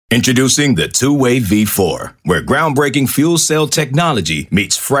Introducing the two-way V4, where groundbreaking fuel cell technology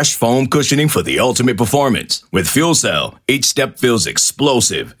meets fresh foam cushioning for the ultimate performance. With fuel cell, each step feels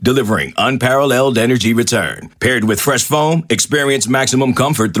explosive, delivering unparalleled energy return. Paired with fresh foam, experience maximum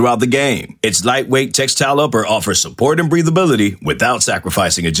comfort throughout the game. Its lightweight textile upper offers support and breathability without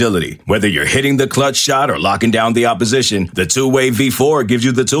sacrificing agility. Whether you're hitting the clutch shot or locking down the opposition, the two-way V4 gives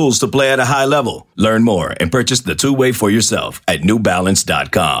you the tools to play at a high level. Learn more and purchase the two-way for yourself at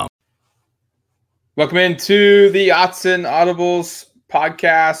newbalance.com. Welcome into the Autzen Audibles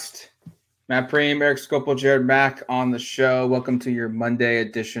podcast. Matt Preem, Eric Scopel, Jared Mack on the show. Welcome to your Monday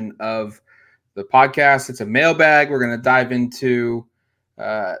edition of the podcast. It's a mailbag. We're going to dive into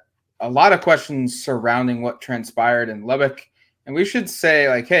a lot of questions surrounding what transpired in Lubbock. And we should say,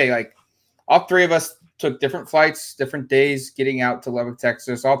 all three of us took different flights, different days getting out to Lubbock,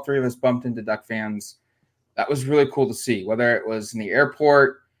 Texas. All three of us bumped into Duck fans. That was really cool to see, whether it was in the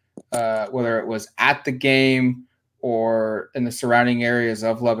airport, whether it was at the game or in the surrounding areas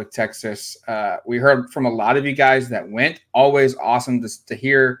of Lubbock, Texas. We heard from a lot of you guys that went. Always awesome to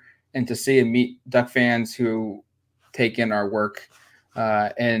hear and to see and meet Duck fans who take in our work.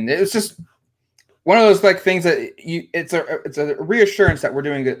 And it was just one of those things that it's a reassurance that we're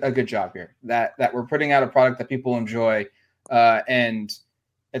doing a good job here, that we're putting out a product that people enjoy, and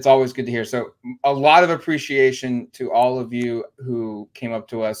it's always good to hear. So a lot of appreciation to all of you who came up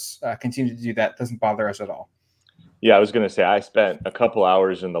to us. Continue to do that. Doesn't bother us at all. Yeah, I was going to say, I spent a couple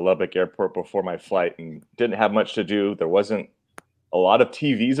hours in the Lubbock airport before my flight and didn't have much to do. There wasn't a lot of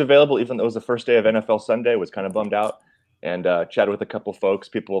TVs available, even though it was the first day of NFL Sunday. Was kind of bummed out, and chatted with a couple folks.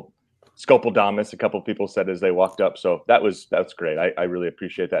 Scopeldamus, a couple people said as they walked up. So that's great. I really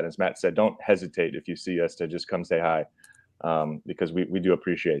appreciate that. And as Matt said, don't hesitate if you see us to just come say hi. Because we do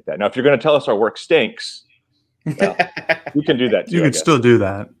appreciate that. Now, if you're going to tell us our work stinks, well, you can do that too. You can still do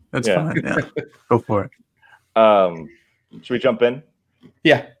that. That's fine. Yeah. Go for it. Should we jump in?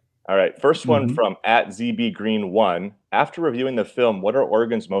 Yeah. All right. First one from @ZBGreen1. After reviewing the film, what are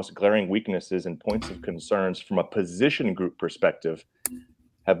Oregon's most glaring weaknesses and points of concerns from a position group perspective?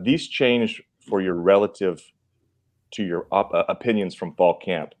 Have these changed for your relative to your opinions from fall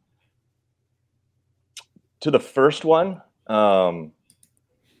camp? To the first one,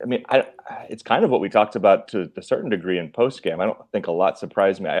 it's kind of what we talked about to a certain degree in post-game. I don't think a lot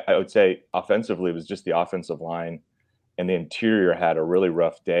surprised me. I would say offensively, it was just the offensive line, and the interior had a really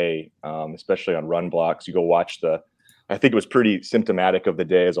rough day, especially on run blocks. You go watch I think it was pretty symptomatic of the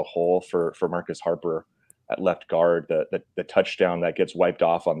day as a whole for Marcus Harper at left guard, the touchdown that gets wiped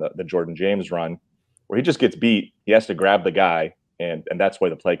off on the Jordan James run, where he just gets beat. He has to grab the guy, and that's why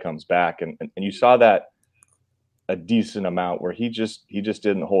the play comes back. And you saw that a decent amount where he just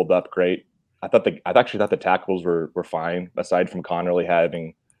didn't hold up great. I actually thought the tackles were fine, aside from Connerly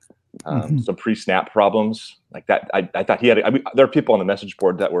having some pre-snap problems like that. I thought he had. There are people on the message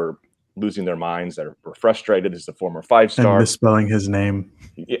board that were losing their minds, that were frustrated. This is a former 5-star. And misspelling his name.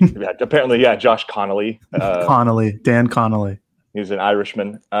 Apparently, Josh Connolly. Dan Connolly. He's an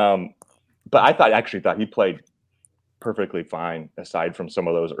Irishman. But I thought he played perfectly fine, aside from some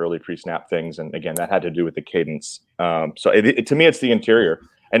of those early pre-snap things, and again, that had to do with the cadence. So to me, it's the interior.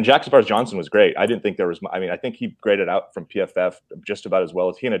 And Jack Johnson was great. I didn't think there was. I think he graded out from PFF just about as well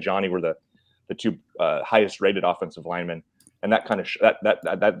as he and Johnny were the two highest rated offensive linemen, and that kind of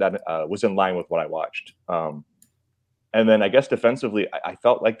that was in line with what I watched. And then I guess defensively, I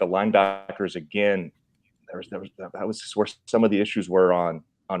felt like the linebackers again. That was where some of the issues were on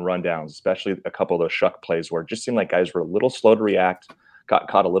rundowns, especially a couple of those shuck plays where it just seemed like guys were a little slow to react, got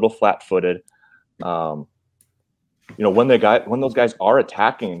caught a little flat-footed. When those guys are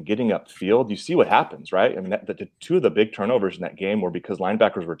attacking and getting upfield, you see what happens, right? I mean, the two of the big turnovers in that game were because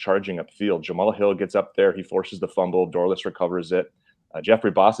linebackers were charging upfield. Jamal Hill gets up there, he forces the fumble, Dorless recovers it.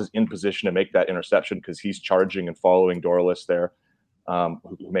 Jeffrey Boss is in position to make that interception because he's charging and following Dorless there,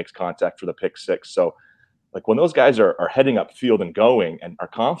 who makes contact for the pick six. So, when those guys are heading upfield and going and are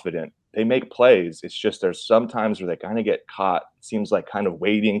confident, they make plays. It's just there's some times where they kind of get caught. It seems like kind of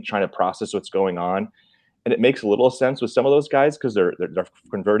waiting, trying to process what's going on. And it makes a little sense with some of those guys because they're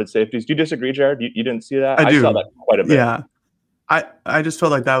converted safeties. Do you disagree, Jared? You didn't see that? I do. Saw that quite a bit. Yeah. I just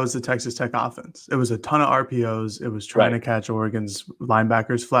felt like that was the Texas Tech offense. It was a ton of RPOs. It was trying to catch Oregon's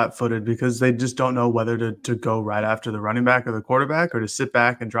linebackers flat-footed because they just don't know whether to go right after the running back or the quarterback or to sit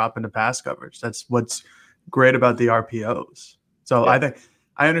back and drop into pass coverage. That's what's great about the RPOs. So I think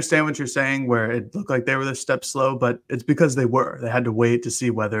I understand what you're saying where it looked like they were a step slow, but it's because they had to wait to see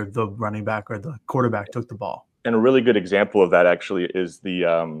whether the running back or the quarterback took the ball. And a really good example of that actually is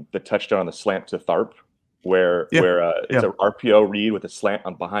the touchdown on the slant to Tharp where it's a RPO read with a slant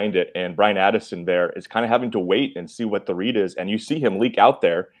on behind it, and Brian Addison there is kind of having to wait and see what the read is, and you see him leak out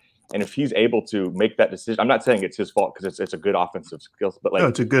there. And if he's able to make that decision, I'm not saying it's his fault because it's a good offensive skills, but like, no,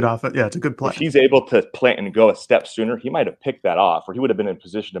 it's a good offense. Yeah, it's a good play. If he's able to plant and go a step sooner, he might have picked that off, or he would have been in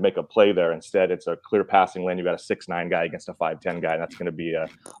position to make a play there. Instead, it's a clear passing lane. You got a 6'9" guy against a 5'10" guy, and that's going to be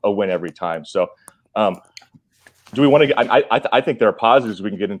a win every time. So, do we want to get? I think there are positives we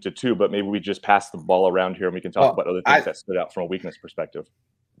can get into too, but maybe we just pass the ball around here and we can talk about other things that stood out from a weakness perspective.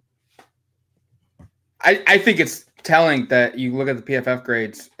 I think it's telling that you look at the PFF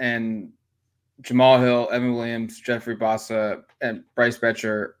grades and Jamal Hill, Evan Williams, Jeffrey Bossa, and Bryce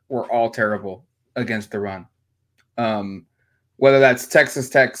Betcher were all terrible against the run. Whether that's Texas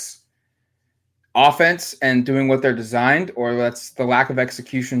Tech's offense and doing what they're designed, or that's the lack of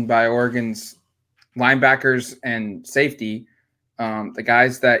execution by Oregon's linebackers and safety, the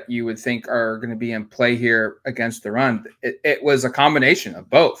guys that you would think are going to be in play here against the run. It was a combination of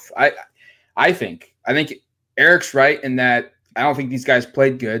both. I think Eric's right in that I don't think these guys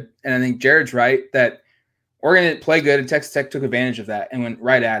played good. And I think Jared's right that Oregon didn't play good and Texas Tech took advantage of that and went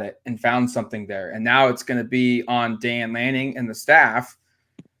right at it and found something there. And now it's going to be on Dan Lanning and the staff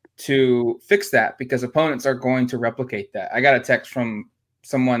to fix that because opponents are going to replicate that. I got a text from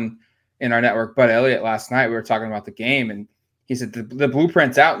someone in our network, Bud Elliott, last night. We were talking about the game, and he said the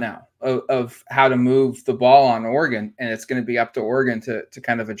blueprint's out now of how to move the ball on Oregon, and it's going to be up to Oregon to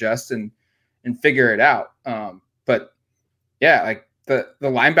kind of adjust and figure it out. But yeah, like the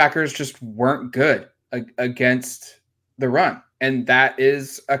linebackers just weren't good against the run. And that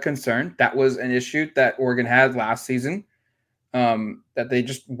is a concern. That was an issue that Oregon had last season, that they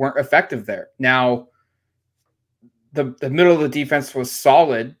just weren't effective there. Now, the middle of the defense was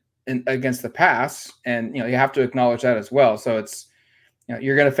solid against the pass, and you have to acknowledge that as well. So it's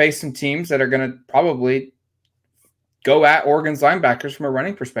you're going to face some teams that are going to probably go at Oregon's linebackers from a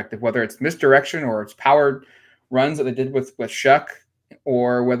running perspective, whether it's misdirection or it's powered runs that they did with Shuck,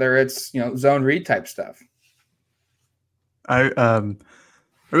 or whether it's zone read type stuff. I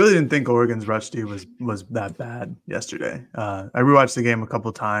really didn't think Oregon's rush D was that bad yesterday. I rewatched the game a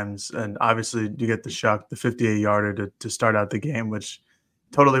couple times, and obviously you get the Shuck, the 58-yarder to start out the game, which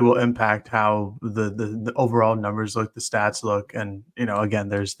totally will impact how the overall numbers look, the stats look, and again,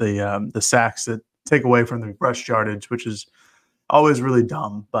 there's the sacks that take away from the rush yardage, which is always really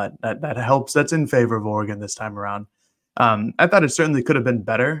dumb, but that helps. That's in favor of Oregon this time around. I thought it certainly could have been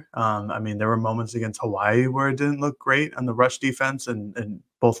better. I mean, there were moments against Hawaii where it didn't look great on the rush defense and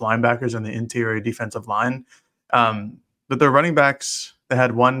both linebackers and the interior defensive line. But their running backs, they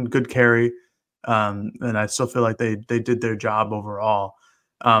had one good carry, and I still feel like they did their job overall.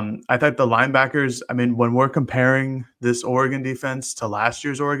 I thought the linebackers, I mean, when we're comparing this Oregon defense to last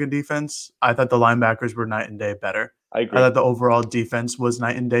year's Oregon defense, I thought the linebackers were night and day better. I agree. I thought the overall defense was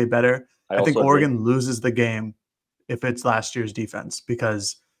night and day better. I think Oregon loses the game if it's last year's defense,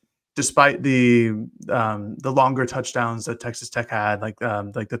 because despite the longer touchdowns that Texas Tech had, like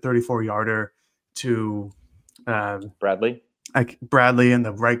the 34-yarder to Bradley in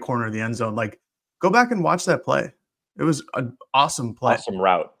the right corner of the end zone, like go back and watch that play. It was an awesome play. Awesome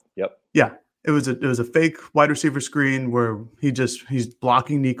route. Yep. Yeah. It was a fake wide receiver screen where he's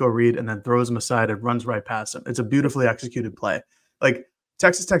blocking Nico Reed and then throws him aside and runs right past him. It's a beautifully executed play. Like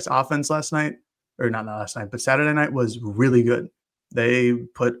Texas Tech's offense last night, or not last night, but Saturday night was really good. They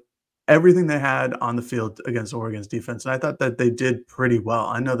put everything they had on the field against Oregon's defense, and I thought that they did pretty well.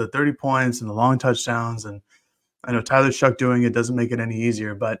 I know the 30 points and the long touchdowns, and I know Tyler Shuck doing it doesn't make it any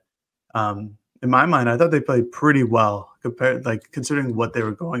easier, but in my mind, I thought they played pretty well considering what they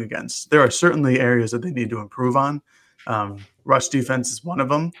were going against. There are certainly areas that they need to improve on. Rush defense is one of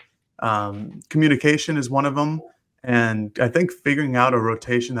them. Communication is one of them. And I think figuring out a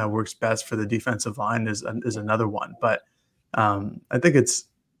rotation that works best for the defensive line is another one. But I think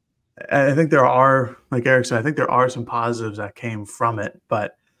there are, like Eric said, I think there are some positives that came from it.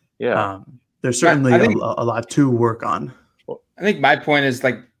 But there's certainly a lot to work on. I think my point is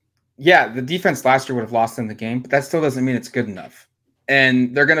the defense last year would have lost in the game, but that still doesn't mean it's good enough.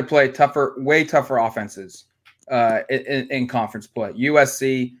 And they're going to play way tougher offenses in conference play.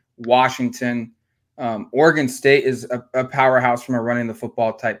 USC, Washington, Oregon State is a powerhouse from a running the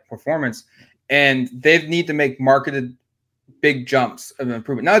football type performance, and they need to make marketed big jumps of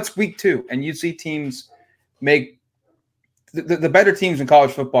improvement. Now it's week 2, and you see teams make the better teams in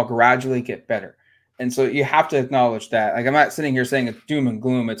college football gradually get better. And so you have to acknowledge that. Like, I'm not sitting here saying it's doom and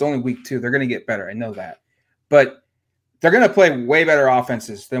gloom. It's only week 2. They're going to get better. I know that. But they're going to play way better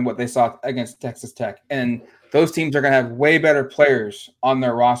offenses than what they saw against Texas Tech. And those teams are going to have way better players on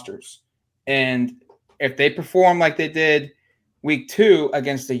their rosters. And if they perform like they did week 2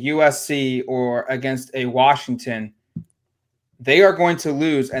 against a USC or against a Washington, they are going to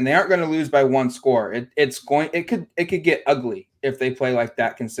lose, and they aren't going to lose by one score. It could get ugly if they play like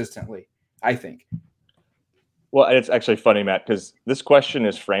that consistently, I think. Well, it's actually funny, Matt, because this question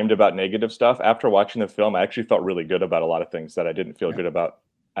is framed about negative stuff. After watching the film, I actually felt really good about a lot of things that I didn't feel good about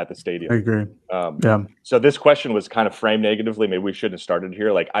at the stadium. I agree. So this question was kind of framed negatively. Maybe we shouldn't have started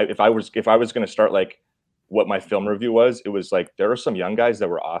here. Like, if I was going to start like what my film review was, it was like there are some young guys that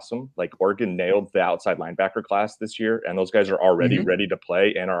were awesome. Like Oregon nailed the outside linebacker class this year, and those guys are already ready to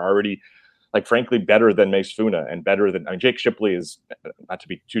play and are already, like, frankly, better than Mace Funa and better than Jake Shipley is, not to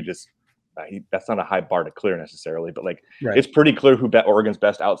be too that's not a high bar to clear necessarily, but like it's pretty clear who Oregon's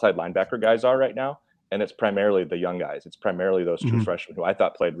best outside linebacker guys are right now. And it's primarily the young guys. It's primarily those true freshmen who I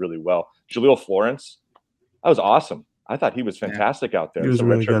thought played really well. Jaleel Florence, that was awesome. I thought he was fantastic out there. He was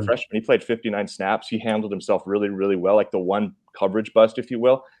really good. Freshman. He played 59 snaps. He handled himself really, really well. Like the one coverage bust, if you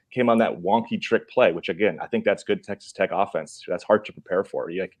will, came on that wonky trick play, which again, I think that's good Texas Tech offense. That's hard to prepare for.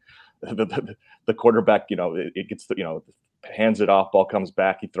 You like the quarterback, it gets hands it off, ball comes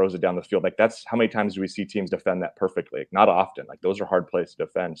back, he throws it down the field. Like that's how many times do we see teams defend that perfectly? Not often. Like those are hard plays to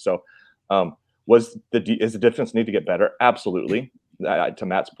defend. So is the defense need to get better? Absolutely. To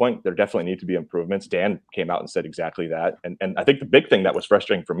Matt's point, there definitely need to be improvements. Dan came out and said exactly that. And I think the big thing that was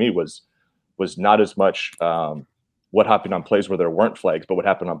frustrating for me was not as much what happened on plays where there weren't flags, but what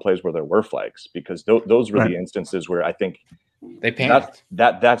happened on plays where there were flags, because those were the instances where I think they panicked.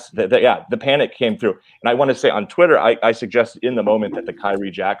 The panic came through. And I want to say on Twitter, I suggested in the moment that the Kyrie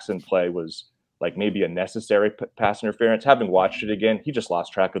Jackson play was like maybe a necessary pass interference. Having watched it again, he just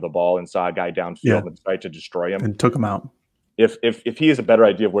lost track of the ball and saw a guy downfield and tried to destroy him and took him out. If he has a better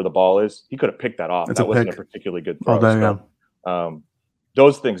idea of where the ball is, he could have picked that off. That wasn't a particularly good throw.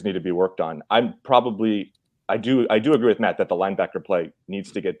 Those things need to be worked on. I do agree with Matt that the linebacker play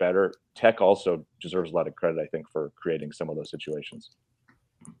needs to get better. Tech also deserves a lot of credit, I think, for creating some of those situations.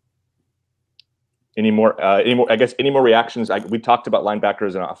 Any more reactions? We talked about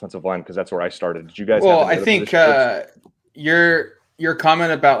linebackers and offensive line because that's where I started. Did you guys? Well, I think your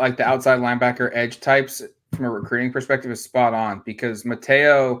comment about like the outside linebacker edge types from a recruiting perspective is spot on, because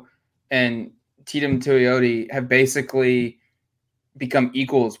Mateo and Tatum Tuioti have basically become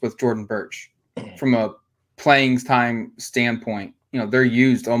equals with Jordan Birch from a playing time standpoint. They're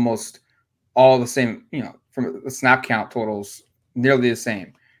used almost all the same, from the snap count totals, nearly the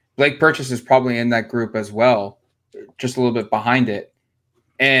same. Blake Purchase is probably in that group as well, just a little bit behind it.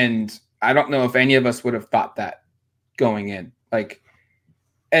 And I don't know if any of us would have thought that going in.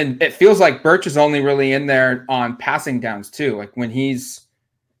 And it feels like Birch is only really in there on passing downs too. Like when he's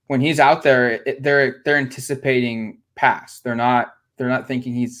out there, they're anticipating pass. They're not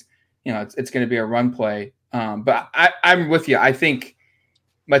thinking he's, it's going to be a run play. But I'm with you. I think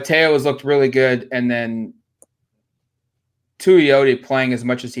Mateo has looked really good, and then Tuioti playing as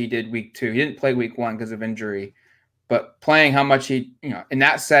much as he did week 2. He didn't play week 1 because of injury, but playing how much he, in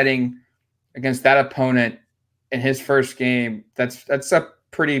that setting against that opponent in his first game, that's a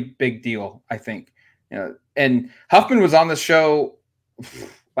pretty big deal, I think. And Huffman was on the show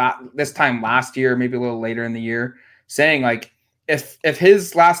this time last year, maybe a little later in the year, saying like, if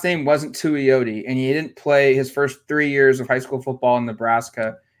his last name wasn't Tuioti and he didn't play his first 3 years of high school football in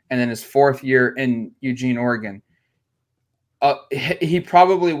Nebraska and then his 4th year in Eugene, Oregon, he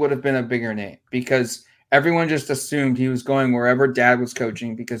probably would have been a bigger name, because everyone just assumed he was going wherever dad was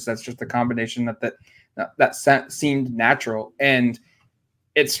coaching, because that's just the combination that seemed natural. And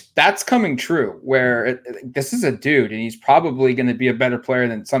that's coming true, where this is a dude and he's probably going to be a better player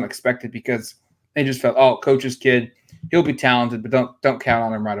than some expected, because they just felt, oh, coach's kid, he'll be talented, but don't count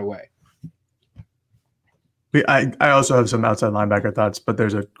on him right away. I also have some outside linebacker thoughts, but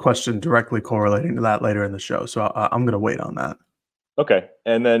there's a question directly correlating to that later in the show, so I'm going to wait on that. Okay.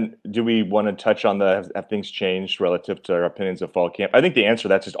 And then do we want to touch on have things changed relative to our opinions of fall camp? I think the answer to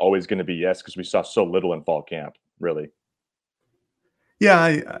that's just always going to be yes, because we saw so little in fall camp, really.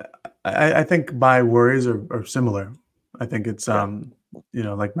 Yeah, I think my worries are similar. I think it's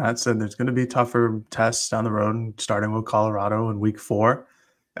like Matt said, there's going to be tougher tests down the road, starting with Colorado in week 4,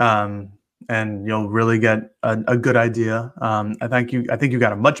 and you'll really get a good idea. I think you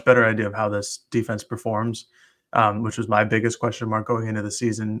got a much better idea of how this defense performs, which was my biggest question mark going into the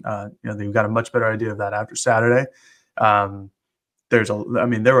season. You got a much better idea of that after Saturday. There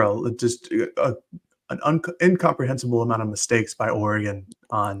were just an incomprehensible amount of mistakes by Oregon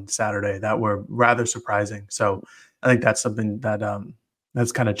on Saturday that were rather surprising. So I think that's something that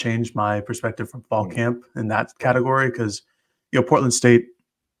that's kind of changed my perspective from fall camp in that category, because Portland State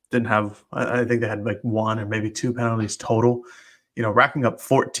didn't have, I think they had like 1 or maybe 2 penalties total. Racking up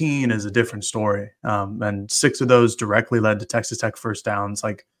 14 is a different story. And 6 of those directly led to Texas Tech first downs.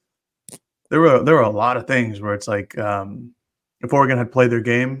 Like there were a lot of things where it's like, if Oregon had played their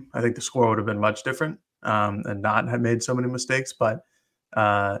game, I think the score would have been much different, and not have made so many mistakes, but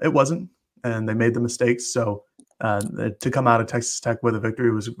it wasn't, and they made the mistakes. So to come out of Texas Tech with a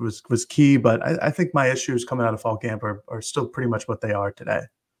victory was key. But I think my issues coming out of fall camp are still pretty much what they are today.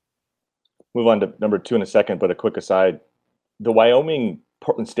 Move on to number 2 in a second, but a quick aside. The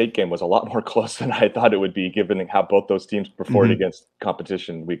Wyoming-Portland State game was a lot more close than I thought it would be, given how both those teams performed against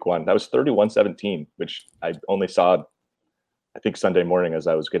competition week 1. That was 31-17, which I only saw, I think, Sunday morning as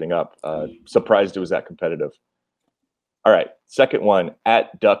I was getting up. Surprised it was that competitive. All right, second one,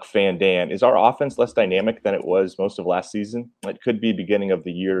 at Duck Fan Dan. Is our offense less dynamic than it was most of last season? It could be beginning of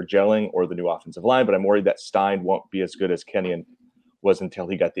the year gelling or the new offensive line, but I'm worried that Stein won't be as good as Kenyon was until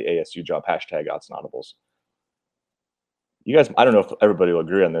he got the ASU job. Hashtag Odds and Audibles. You guys, I don't know if everybody will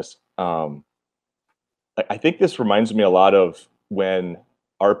agree on this. I think this reminds me a lot of when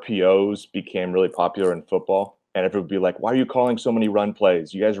RPOs became really popular in football, and everyone would be like, why are you calling so many run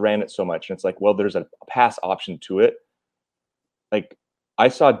plays? You guys ran it so much. And it's like, well, there's a pass option to it. Like, I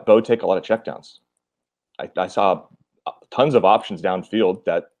saw Bo take a lot of checkdowns. I saw tons of options downfield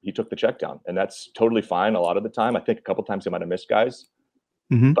that he took the check down, and that's totally fine a lot of the time. I think a couple times he might have missed guys.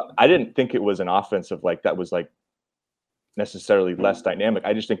 But I didn't think it was an offensive that was like necessarily less dynamic.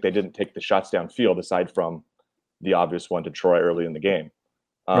 I just think they didn't take the shots downfield, aside from the obvious one to Troy early in the game.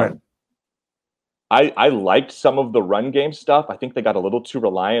 Right. I liked some of the run game stuff. I think they got a little too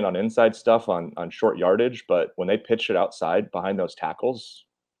reliant on inside stuff on short yardage, but when they pitched it outside behind those tackles,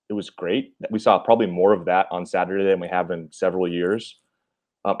 it was great. We saw probably more of that on Saturday than we have in several years.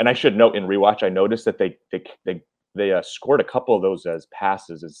 And I should note, in rewatch, I noticed that they scored a couple of those as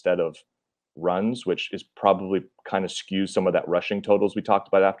passes instead of runs, which is probably kind of skews some of that rushing totals we talked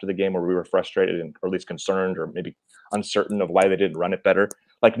about after the game, where we were frustrated or at least concerned or maybe uncertain of why they didn't run it better.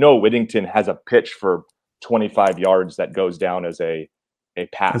 Like Noah Whittington has a pitch for 25 yards that goes down as a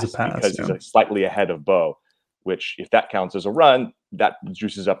pass because he's slightly ahead of Bo, which, if that counts as a run, that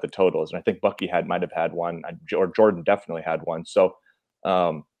juices up the totals. And I think Bucky might have had one, or Jordan definitely had one. So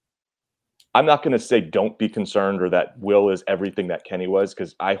I'm not going to say don't be concerned or that Will is everything that Kenny was,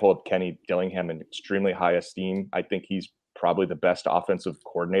 because I hold Kenny Dillingham in extremely high esteem. I think he's probably the best offensive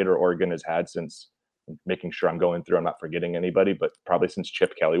coordinator Oregon has had since, making sure I'm going through, I'm not forgetting anybody, but probably since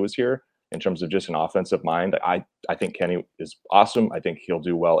Chip Kelly was here, in terms of just an offensive mind. I think Kenny is awesome. I think he'll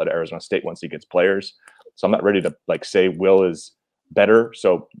do well at Arizona State once he gets players. So I'm not ready to say Will is better.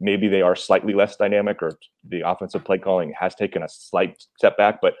 So maybe they are slightly less dynamic, or the offensive play calling has taken a slight step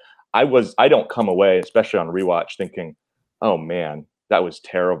back, but I don't come away, especially on rewatch, thinking, oh man, that was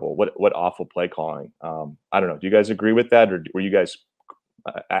terrible. What awful play calling. I don't know. Do you guys agree with that? Or were you guys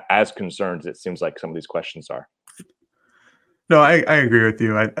as concerned as it seems like some of these questions are? No, I agree with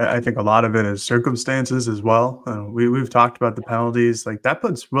you. I think a lot of it is circumstances as well. We've talked about the penalties. Like, that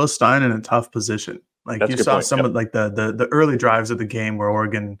puts Will Stein in a tough position. Like, that's you saw point. Some of like the early drives of the game where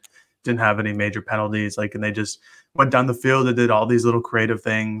Oregon didn't have any major penalties, and they just went down the field and did all these little creative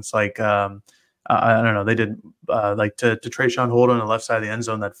things. Like, I don't know, they did to Trayshawn Holden on the left side of the end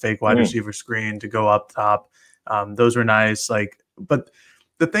zone, that fake wide receiver screen to go up top. Those were nice. But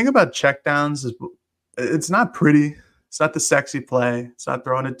the thing about checkdowns is it's not pretty. It's not the sexy play. It's not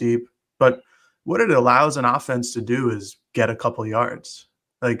throwing it deep. But what it allows an offense to do is get a couple yards.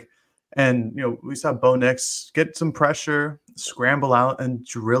 And we saw Bo Nix get some pressure, scramble out, and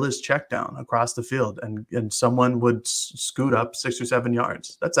drill his check down across the field, and someone would scoot up 6 or 7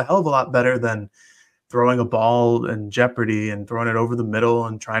 yards. That's a hell of a lot better than throwing a ball in jeopardy and throwing it over the middle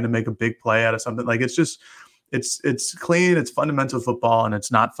and trying to make a big play out of something. Like, it's just it's clean, it's fundamental football, and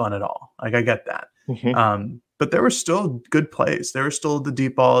it's not fun at all. Like, I get that. But there were still good plays. There were still the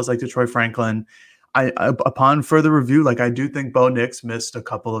deep balls like Detroit Franklin. I upon further review, I do think Bo Nix missed a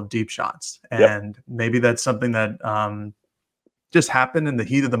couple of deep shots, and maybe that's something that just happened in the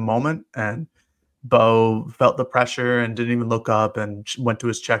heat of the moment, and Bo felt the pressure and didn't even look up and went to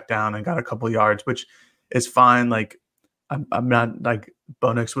his check down and got a couple yards, which is fine. Like, I'm not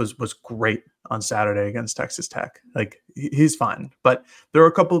Bo Nix was great on Saturday against Texas Tech. Like, he's fine, but there were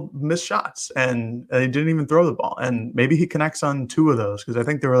a couple missed shots, and he didn't even throw the ball. And maybe he connects on 2 of those, because I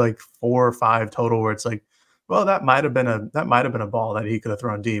think there were 4 or 5 total where it's well, that might have been a ball that he could have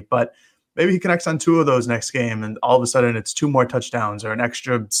thrown deep, but maybe he connects on 2 of those next game, and all of a sudden it's 2 more touchdowns or an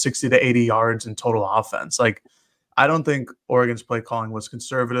extra 60 to 80 yards in total offense. I don't think Oregon's play calling was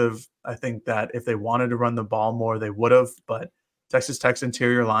conservative. I think that if they wanted to run the ball more, they would have, but Texas Tech's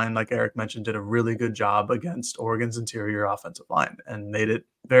interior line, like Eric mentioned, did a really good job against Oregon's interior offensive line and made it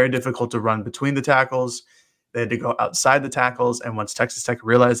very difficult to run between the tackles. They had to go outside the tackles, and once Texas Tech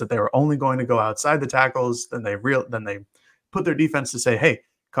realized that they were only going to go outside the tackles, then they put their defense to say, "Hey,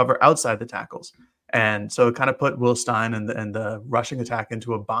 cover outside the tackles." And so it kind of put Will Stein and the rushing attack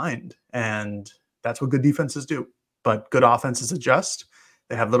into a bind, and that's what good defenses do. But good offenses adjust.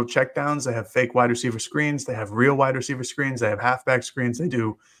 They have little checkdowns. They have fake wide receiver screens. They have real wide receiver screens. They have halfback screens. They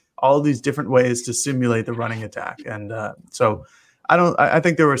do all these different ways to simulate the running attack. And so I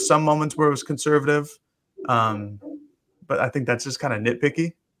think there were some moments where it was conservative, but I think that's just kind of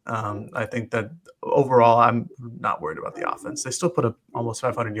nitpicky. I think that overall, I'm not worried about the offense. They still put up almost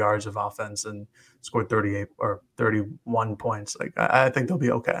 500 yards of offense and scored 38 or 31 points. Like I think they'll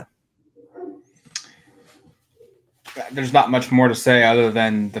be okay. There's not much more to say other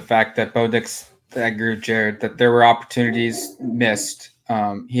than the fact that Bo Nix, I agree with Jared, that there were opportunities missed.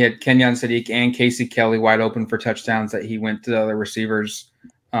 He had Kenyon Sadiq and Casey Kelly wide open for touchdowns that he went to the other receivers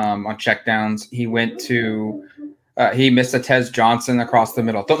on checkdowns. He went to he missed a Tez Johnson across the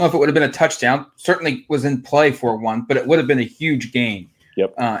middle. Don't know if it would have been a touchdown. Certainly was in play for one, but it would have been a huge gain.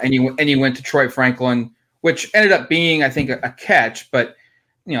 Yep. And he went to Troy Franklin, which ended up being, I think, a catch. But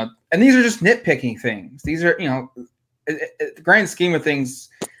and these are just nitpicking things. These are the grand scheme of things,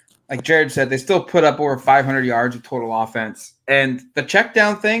 like Jared said, they still put up over 500 yards of total offense. And the check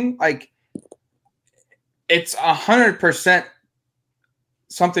down thing, like, it's 100%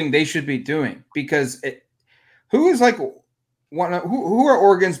 something they should be doing, because who are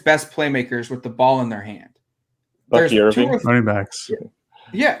Oregon's best playmakers with the ball in their hand? Bucky Irving, running backs.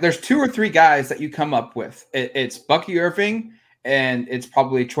 Yeah, there's 2 or 3 guys that you come up with. It's Bucky Irving and it's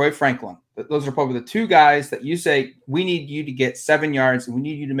probably Troy Franklin. Those are probably the 2 guys that you say, we need you to get 7 yards and we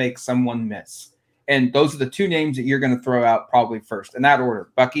need you to make someone miss. And those are the 2 names that you're going to throw out probably first in that order: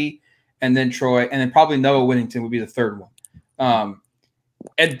 Bucky and then Troy, and then probably Noah Whittington would be the 3rd one.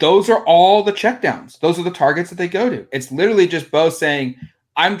 And those are all the checkdowns. Those are the targets that they go to. It's literally just Bo saying,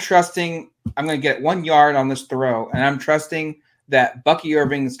 I'm trusting I'm going to get 1 yard on this throw, and I'm trusting that Bucky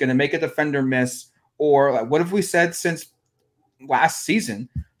Irving is going to make a defender miss. Or like, what have we said since last season?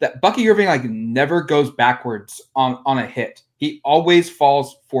 That Bucky Irving never goes backwards on a hit. He always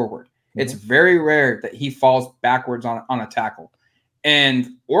falls forward. Mm-hmm. It's very rare that he falls backwards on a tackle. And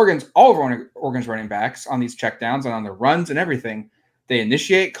all of Oregon's running backs on these checkdowns and on their runs and everything, they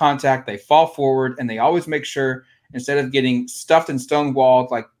initiate contact, they fall forward, and they always make sure, instead of getting stuffed and stonewalled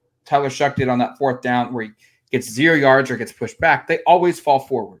like Tyler Shuck did on that 4th down where he gets 0 yards or gets pushed back, they always fall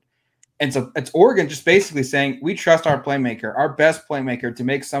forward. And so it's Oregon just basically saying, we trust our playmaker, our best playmaker, to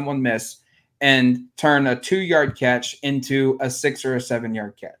make someone miss and turn a 2-yard catch into a 6 or a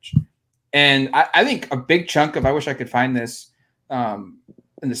 7-yard catch. And I think a big chunk of, I wish I could find this in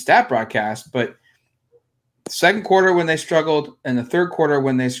the stat broadcast, but second quarter when they struggled and the third quarter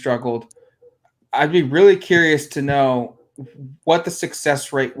when they struggled, I'd be really curious to know what the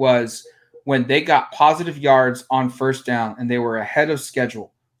success rate was when they got positive yards on first down and they were ahead of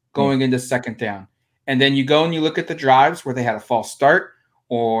schedule going into second down. And then you go and you look at the drives where they had a false start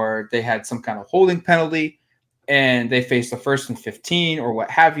or they had some kind of holding penalty and they faced a 1st and 15 or what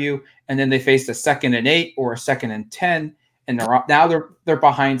have you. And then they faced a 2nd and 8 or a 2nd and 10. And they're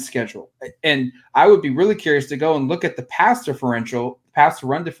behind schedule. And I would be really curious to go and look at the pass to run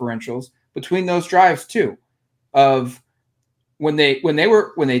differentials between those drives too, of when they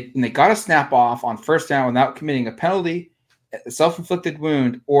got a snap off on first down without committing a penalty, a self-inflicted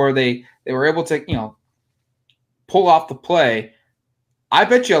wound, or they were able to pull off the play. I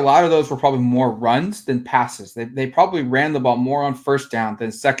bet you a lot of those were probably more runs than passes. They probably ran the ball more on first down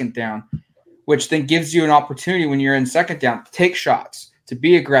than second down, which then gives you an opportunity when you're in second down to take shots, to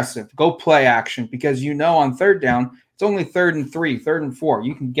be aggressive, go play action, because on third down, it's only 3rd and 3, 3rd and 4.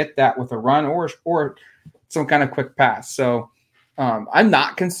 You can get that with a run or some kind of quick pass. So I'm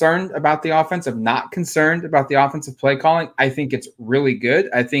not concerned about the offense. I'm not concerned about the offensive play calling. I think it's really good.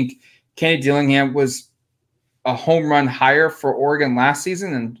 I think Kenny Dillingham was a home run hire for Oregon last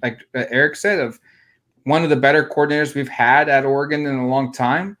season. And like Eric said, of one of the better coordinators we've had at Oregon in a long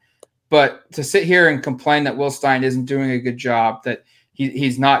time. But to sit here and complain that Will Stein isn't doing a good job, that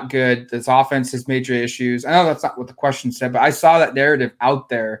he's not good, this offense has major issues. I know that's not what the question said, but I saw that narrative out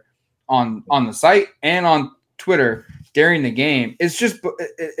there on the site and on Twitter during the game. It's just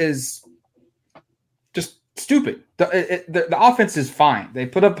stupid. The offense is fine. They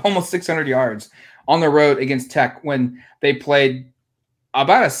put up almost 600 yards on the road against Tech when they played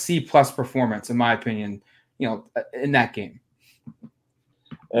about a C+ performance, in my opinion, in that game.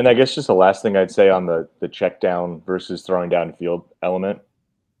 And I guess just the last thing I'd say on the check down versus throwing downfield element.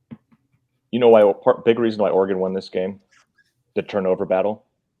 You know why? Big reason why Oregon won this game, the turnover battle.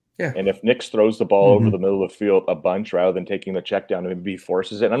 Yeah. And if Nix throws the ball over the middle of the field a bunch rather than taking the check down, maybe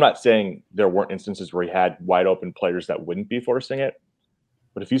forces it. And I'm not saying there weren't instances where he had wide open players that wouldn't be forcing it,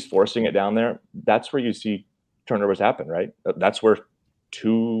 but if he's forcing it down there, that's where you see turnovers happen, right? That's where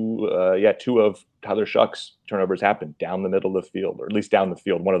two of Tyler Shuck's turnovers happened down the middle of the field, or at least down the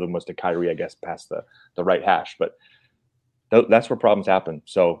field. One of them was to Kyrie, I guess, past the right hash, but that's where problems happen.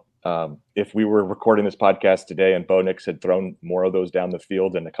 So if we were recording this podcast today and Bo Nix had thrown more of those down the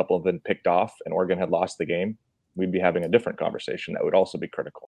field and a couple of them picked off and Oregon had lost the game, we'd be having a different conversation that would also be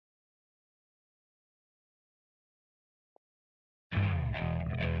critical.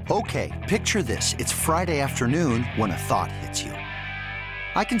 Okay, picture this. It's Friday afternoon when a thought hits you.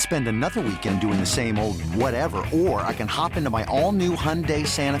 I can spend another weekend doing the same old whatever, or I can hop into my all-new Hyundai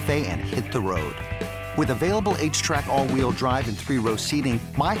Santa Fe and hit the road. With available H-Track all-wheel drive and 3-row seating,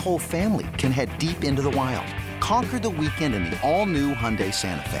 my whole family can head deep into the wild. Conquer the weekend in the all-new Hyundai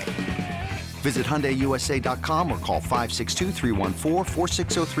Santa Fe. Visit HyundaiUSA.com or call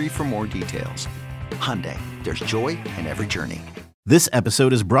 562-314-4603 for more details. Hyundai, there's joy in every journey. This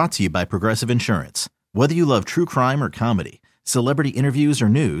episode is brought to you by Progressive Insurance. Whether you love true crime or comedy, celebrity interviews or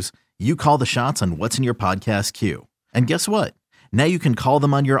news, you call the shots on what's in your podcast queue. And guess what? Now you can call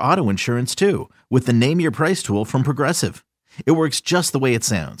them on your auto insurance too with the Name Your Price tool from Progressive. It works just the way it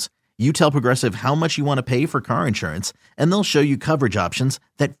sounds. You tell Progressive how much you want to pay for car insurance, and they'll show you coverage options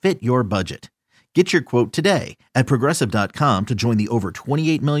that fit your budget. Get your quote today at Progressive.com to join the over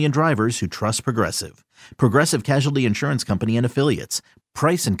 28 million drivers who trust Progressive. Progressive Casualty Insurance Company and Affiliates.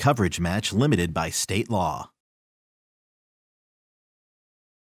 Price and coverage match limited by state law.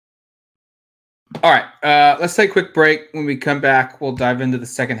 All right, let's take a quick break. When we come back, we'll dive into the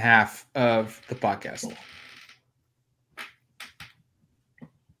second half of the podcast.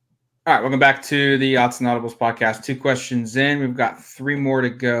 All right, welcome back to the Odds and Audibles podcast. 2 questions in. We've got 3 more to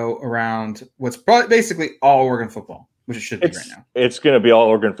go around what's probably basically all Oregon football, which it should be right now. It's going to be all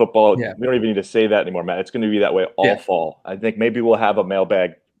Oregon football. Yeah. We don't even need to say that anymore, Matt. It's going to be that way all fall. I think maybe we'll have a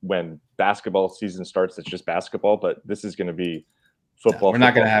mailbag when basketball season starts. It's just basketball, but this is going to be football. No, we're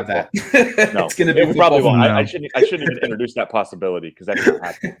not going to have that. No, it's going to be we probably won't. No. I shouldn't even introduce that possibility because that's not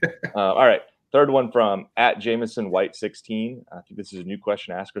happening. All right. Third one from @JamesonWhite16. I think this is a new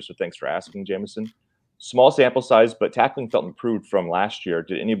question asker, so thanks for asking, Jameson. Small sample size, but tackling felt improved from last year.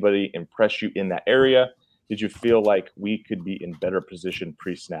 Did anybody impress you in that area? Did you feel like we could be in better position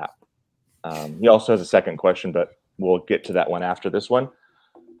pre-snap? He also has a second question, but we'll get to that one after this one.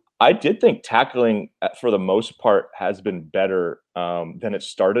 I did think tackling, for the most part, has been better than it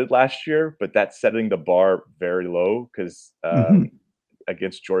started last year, but that's setting the bar very low because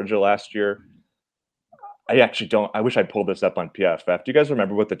against Georgia last year, I actually don't. I wish I pulled this up on PFF. Do you guys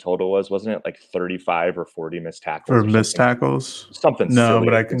remember what the total was? Wasn't it like 35 or 40 missed tackles? For missed tackles? Something No, silly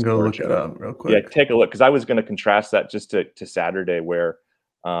but I can against go Georgia. look it up real quick. Yeah, take a look because I was going to contrast that just to Saturday where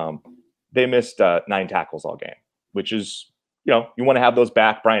they missed 9 tackles all game, which is, you want to have those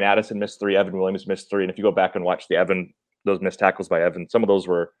back. Brian Addison missed 3, Evan Williams missed 3, and if you go back and watch those missed tackles by Evan, some of those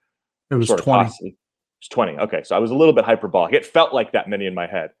were sort of 20. It was 20. Okay, so I was a little bit hyperbolic. It felt like that many in my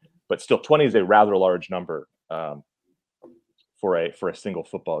head, but still 20 is a rather large number for a single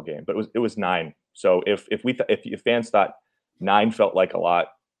football game. But it was 9. So if fans thought 9 felt like a lot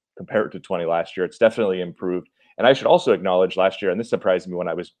compared to 20 last year, it's definitely improved. And I should also acknowledge last year, and this surprised me when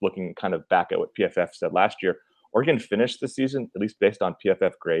I was looking kind of back at what PFF said last year, Oregon finished the season, at least based on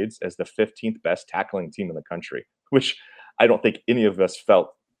PFF grades, as the 15th best tackling team in the country, which I don't think any of us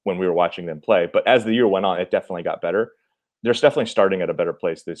felt when we were watching them play. But as the year went on, it definitely got better. They're definitely starting at a better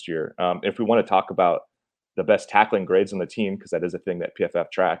place this year. If we want to talk about the best tackling grades on the team, because that is a thing that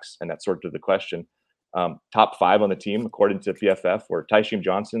PFF tracks, and that's sort of the question. Top 5 on the team, according to PFF, were Tyshim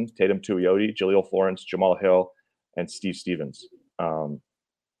Johnson, Tatum Tuioti, Jaleel Florence, Jamal Hill, and Steve Stevens.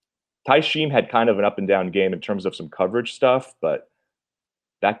 Tyshim had kind of an up and down game in terms of some coverage stuff, but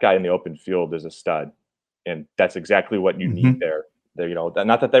that guy in the open field is a stud, and that's exactly what you need there.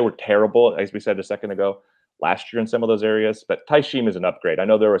 Not that they were terrible, as we said a second ago, last year in some of those areas, but Tyshim is an upgrade. I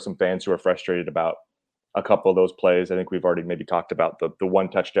know there were some fans who were frustrated about a couple of those plays. I think we've already maybe talked about the one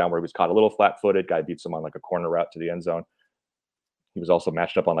touchdown where he was caught a little flat-footed. Guy beats him on like a corner route to the end zone. He was also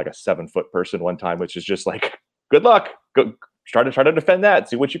matched up on like a 7-foot person one time, which is just like, good luck. Go try to defend that.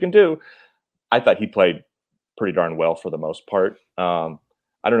 See what you can do. I thought he played pretty darn well for the most part.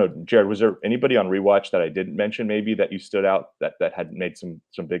 I don't know, Jared, was there anybody on rewatch that I didn't mention maybe that you stood out that had made some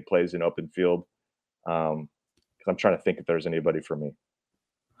big plays in open field? Because I'm trying to think if there's anybody for me.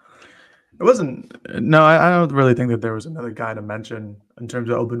 It wasn't. No, I don't really think that there was another guy to mention in terms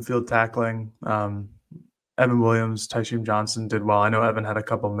of open field tackling. Evan Williams, Tysheem Johnson did well. I know Evan had a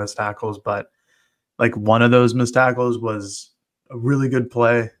couple missed tackles, but like one of those missed tackles was a really good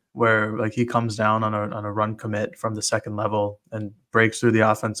play where like he comes down on a run commit from the second level and breaks through the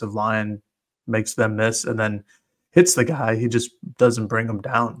offensive line, makes them miss, and then hits the guy. He just doesn't bring him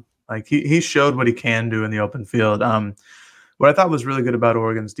down. Like he showed what he can do in the open field. What I thought was really good about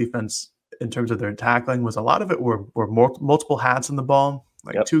Oregon's defense in terms of their tackling was a lot of it were more multiple hats on the ball,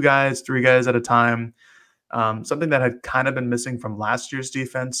 like 2 guys, 3 guys at a time. Something that had kind of been missing from last year's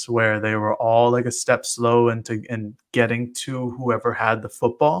defense, where they were all like a step slow in getting to whoever had the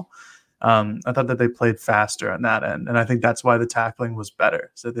football. I thought that they played faster on that end, and I think that's why the tackling was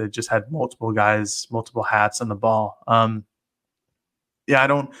better. So they just had multiple guys, multiple hats on the ball. I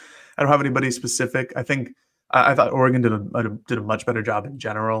don't have anybody specific. I think I thought Oregon did a much better job in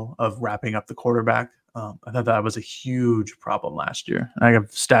general of wrapping up the quarterback. I thought that was a huge problem last year. And I have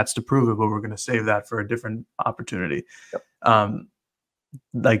stats to prove it, but we're going to save that for a different opportunity. Yep.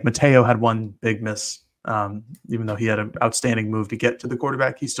 Like Mateo had one big miss, even though he had an outstanding move to get to the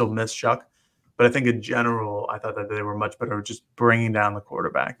quarterback, he still missed Chuck. But I think in general, I thought that they were much better just bringing down the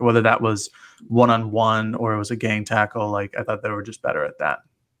quarterback, whether that was one-on-one or it was a gang tackle. Like I thought they were just better at that.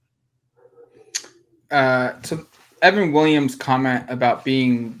 So Evan Williams' comment about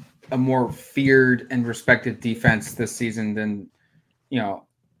being a more feared and respected defense this season than,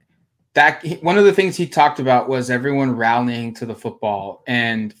 that one of the things he talked about was everyone rallying to the football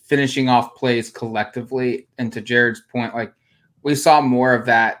and finishing off plays collectively. And to Jared's point, like we saw more of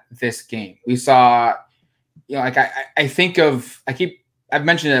that this game. We saw, like I've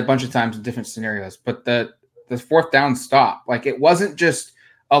mentioned it a bunch of times in different scenarios, but the fourth down stop, like it wasn't just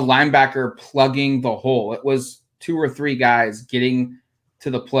a linebacker plugging the hole. It was 2 or 3 guys getting to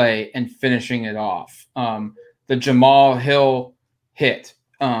the play and finishing it off. The Jamal Hill hit,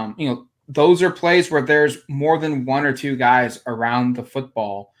 those are plays where there's more than 1 or 2 guys around the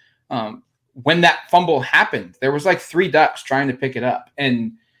football. When that fumble happened, there was like 3 Ducks trying to pick it up.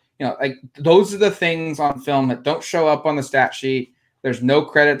 And, like those are the things on film that don't show up on the stat sheet. There's no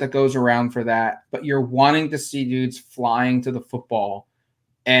credit that goes around for that, but you're wanting to see dudes flying to the football,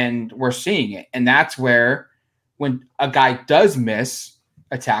 and we're seeing it. And that's where when a guy does miss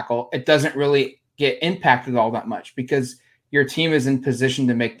a tackle, it doesn't really get impacted all that much because your team is in position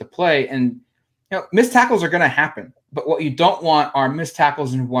to make the play. And missed tackles are going to happen, but what you don't want are missed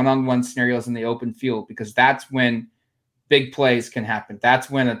tackles in one-on-one scenarios in the open field, because that's when big plays can happen. That's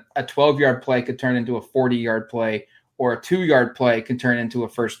when a 12-yard play could turn into a 40-yard play, or a 2-yard play can turn into a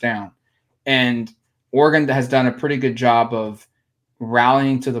first down. And Oregon has done a pretty good job of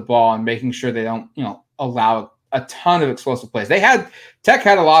rallying to the ball and making sure they don't, allow a ton of explosive plays. Tech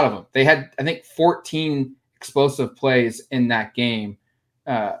had a lot of them. They had, I think, 14 explosive plays in that game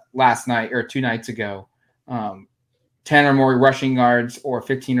last night or 2 nights ago. 10 or more rushing yards or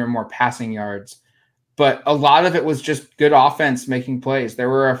 15 or more passing yards. But a lot of it was just good offense making plays. There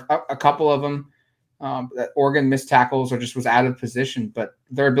were a couple of them that Oregon missed tackles or just was out of position, but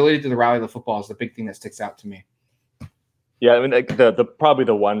their ability to rally the football is the big thing that sticks out to me. Yeah, I mean, the probably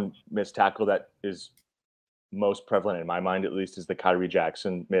the one missed tackle that is most prevalent in my mind, at least, is the Kyrie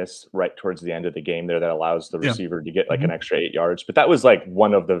Jackson miss right towards the end of the game there that allows the receiver to get like an extra 8 yards. But that was like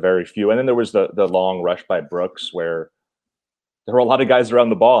one of the very few. And then there was the long rush by Brooks where there were a lot of guys around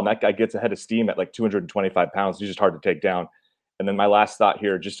the ball, and that guy gets ahead of steam at like 225 pounds. He's just hard to take down. And then my last thought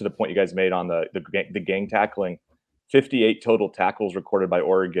here, just to the point you guys made on the gang tackling, 58 total tackles recorded by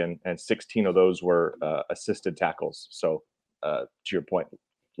Oregon, and 16 of those were assisted tackles. So to your point,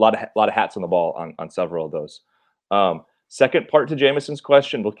 a lot of hats on the ball on several of those. Second part to Jameson's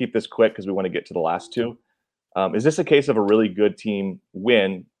question, we'll keep this quick because we want to get to the last 2. Is this a case of a really good team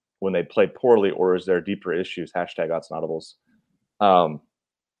win when they play poorly, or is there deeper issues? #OttsAndAudibles.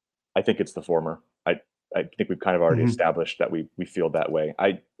 I think it's the former. I think we've kind of already established that we feel that way.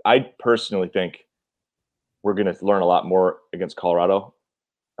 I personally think we're going to learn a lot more against Colorado,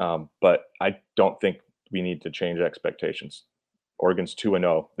 but I don't think we need to change expectations. Oregon's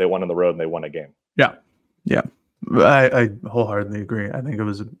 2-0. They won on the road and they won a game. Yeah. I wholeheartedly agree. I think it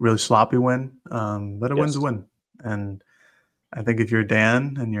was a really sloppy win, but a win's a win. And I think if you're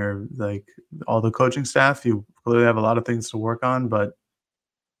Dan and you're like all the coaching staff, you clearly have a lot of things to work on, but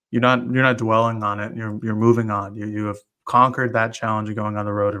you're not dwelling on it. You're moving on. You have conquered that challenge of going on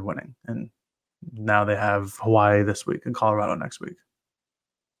the road and winning. And now they have Hawaii this week and Colorado next week.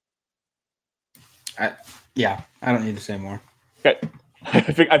 I don't need to say more. Okay. I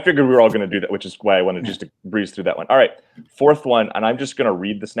figured we were all going to do that, which is why I wanted just to breeze through that one. All right, fourth one, and I'm just going to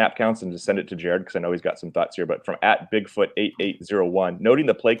read the snap counts and just send it to Jared because I know he's got some thoughts here. But from @Bigfoot8801, noting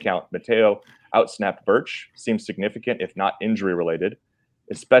the play count, Mateo outsnapped Birch, seems significant if not injury related,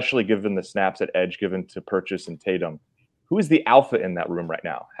 especially given the snaps at edge given to Purchase and Tatum. Who is the alpha in that room right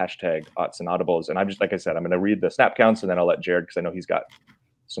now? #Odds and Audibles. And I'm just, like I said, I'm going to read the snap counts and then I'll let Jared, because I know he's got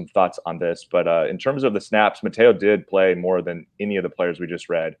some thoughts on this. But in terms of the snaps, Mateo did play more than any of the players we just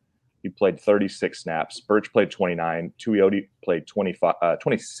read. He played 36 snaps. Birch played 29. Tuioti played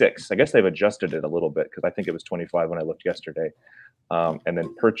 26. I guess they've adjusted it a little bit because I think it was 25 when I looked yesterday. And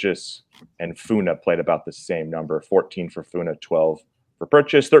then Purchase and Funa played about the same number, 14 for Funa, 12 for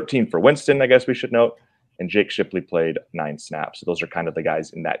Purchase, 13 for Winston, I guess we should note. And Jake Shipley played 9 snaps. So those are kind of the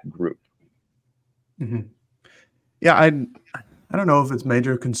guys in that group. Mm-hmm. Yeah, I don't know if it's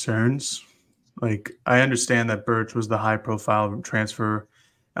major concerns. Like, I understand that Birch was the high-profile transfer,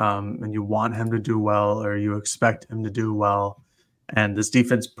 and you want him to do well, or you expect him to do well, and this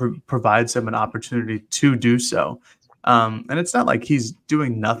defense provides him an opportunity to do so. And it's not like he's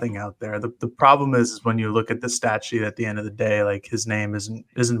doing nothing out there. The problem is when you look at the stat sheet at the end of the day, like, his name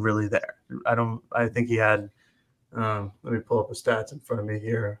isn't really there. I think he had. Let me pull up the stats in front of me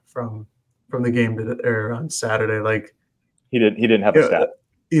here from the game on Saturday. Like, He didn't have a stat.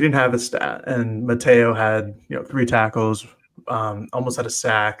 He didn't have a stat, and Mateo had 3 tackles, almost had a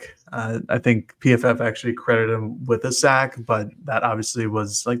sack. I think PFF actually credited him with a sack, but that obviously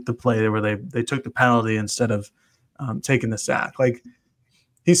was like the play where they took the penalty instead of taking the sack. Like,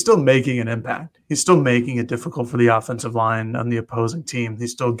 he's still making an impact. He's still making it difficult for the offensive line on the opposing team.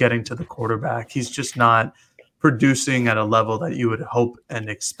 He's still getting to the quarterback. He's just not producing at a level that you would hope and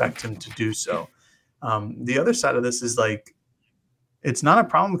expect him to do so. The other side of this is like, it's not a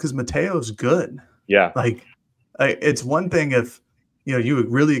problem because Mateo's good. Yeah. Like, it's one thing if, you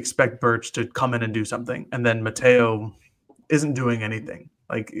would really expect Birch to come in and do something, and then Mateo isn't doing anything.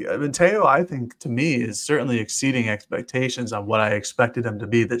 Like, Mateo, I think, to me, is certainly exceeding expectations on what I expected him to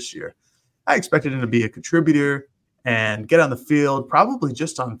be this year. I expected him to be a contributor and get on the field, probably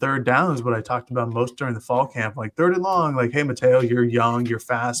just on third down is what I talked about most during the fall camp. Like, 3rd and long, like, hey, Mateo, you're young, you're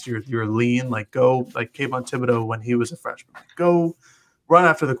fast, you're lean. Like, go, like Kayvon Thibodeau when he was a freshman. Like, go run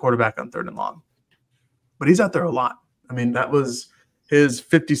after the quarterback on 3rd and long. But he's out there a lot. I mean, that was his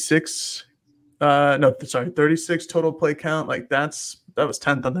 36 total play count. Like, that was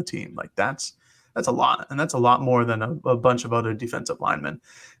 10th on the team. Like, that's a lot, and that's a lot more than a bunch of other defensive linemen.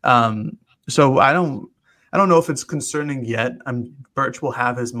 So I don't know if it's concerning yet. Birch will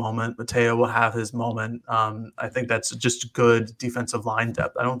have his moment. Mateo will have his moment. I think that's just good defensive line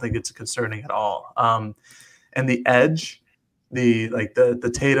depth. I don't think it's concerning at all. And the edge,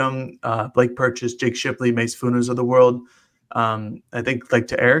 the Tatum, Blake Purchase, Jake Shipley, Mace Funas of the world. I think, like,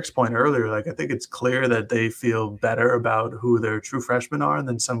 to Eric's point earlier, like, I think it's clear that they feel better about who their true freshmen are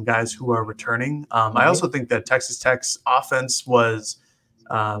than some guys who are returning. I also think that Texas Tech's offense was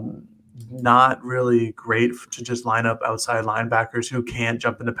not really great to just line up outside linebackers who can't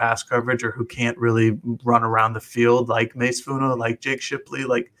jump into pass coverage or who can't really run around the field like Mace Funa, like Jake Shipley.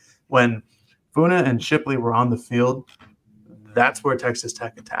 Like, when Funa and Shipley were on the field, that's where Texas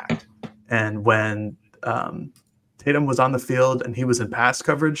Tech attacked. And when Tatum was on the field and he was in pass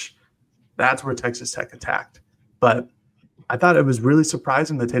coverage, that's where Texas Tech attacked. But I thought it was really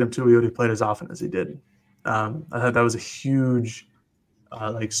surprising that Tatum Tuioti played as often as he did. I thought that was a huge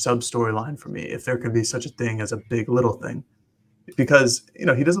sub-storyline for me, if there could be such a thing as a big little thing. Because,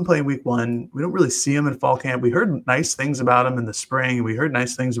 he doesn't play in week 1. We don't really see him in fall camp. We heard nice things about him in the spring. We heard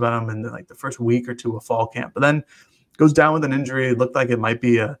nice things about him in the first week or 2 of fall camp. But then goes down with an injury. It looked like it might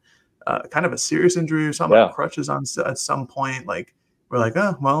be a kind of a serious injury or something. Yeah. Crutches at some point. Like, we're like,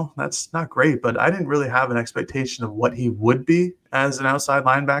 oh, well, that's not great. But I didn't really have an expectation of what he would be as an outside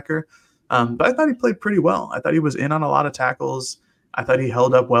linebacker. But I thought he played pretty well. I thought he was in on a lot of tackles. I thought he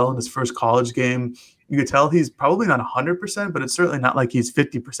held up well in his first college game. You could tell he's probably not 100%, but it's certainly not like he's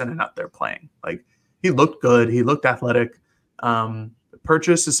 50% and out there playing. Like, he looked good. He looked athletic.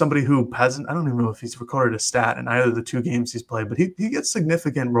 Purchase is somebody who hasn't, I don't even know if he's recorded a stat in either of the 2 games he's played, but he gets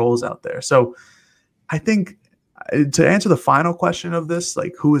significant roles out there. So I think to answer the final question of this,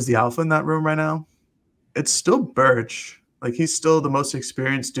 like, who is the alpha in that room right now? It's still Birch. Like, he's still the most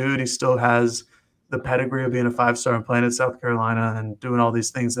experienced dude. He still has the pedigree of being a 5-star and playing at South Carolina and doing all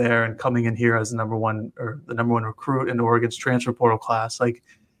these things there and coming in here as the number one recruit in Oregon's transfer portal class. Like,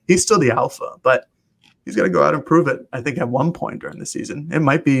 he's still the alpha, but he's got to go out and prove it, I think, at one point during the season. It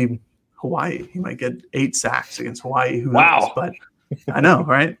might be Hawaii. He might get 8 sacks against Hawaii. Who knows? But I know,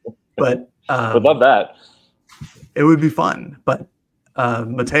 right? But would love that. It would be fun. But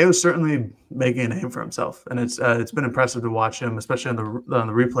Mateo's certainly making a name for himself, and it's been impressive to watch him, especially on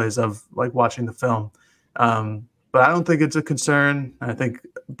the replays of like watching the film. But I don't think it's a concern. I think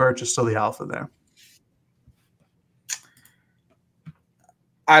Birch is still the alpha there.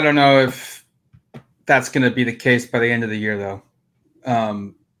 I don't know if that's going to be the case by the end of the year, though.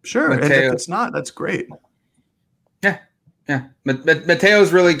 Sure, Mateo, and if it's not, that's great. Yeah.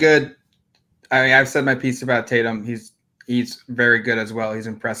 Mateo's really good. I mean, I've said my piece about Tatum. He's very good as well. He's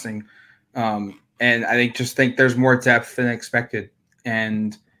impressing, and I think there's more depth than expected,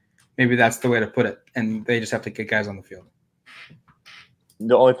 and maybe that's the way to put it. And they just have to get guys on the field.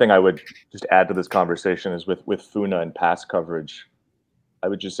 The only thing I would just add to this conversation is with Funa and pass coverage. I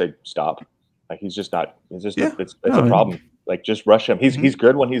would just say stop. Like he's just not. It's just it's a problem. Like just rush him. He's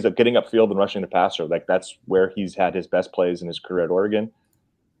good when he's getting upfield and rushing the passer. Like that's where he's had his best plays in his career at Oregon.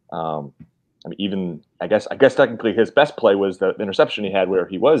 I mean, even I guess technically his best play was the interception he had where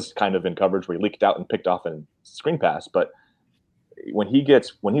he was kind of in coverage where he leaked out and picked off a screen pass. But when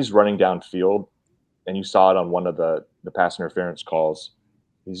he's running downfield, and you saw it on one of the pass interference calls,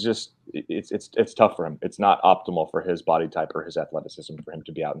 he's just it's tough for him. It's not optimal for his body type or his athleticism for him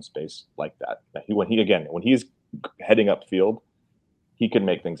to be out in space like that. When he's heading upfield, he can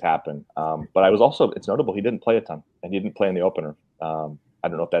make things happen. But it's notable he didn't play a ton, and he didn't play in the opener. I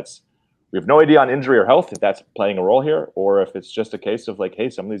don't know if we have no idea on injury or health if that's playing a role here, or if it's just a case of like, hey,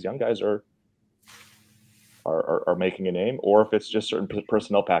 some of these young guys are making a name, or if it's just certain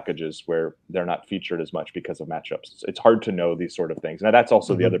personnel packages where they're not featured as much because of matchups. It's hard to know these sort of things. Now that's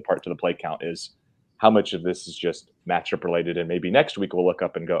also the other part to the play count is how much of this is just matchup related. And maybe next week we'll look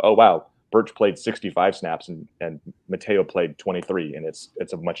up and go, oh, wow, Birch played 65 snaps and Mateo played 23. And it's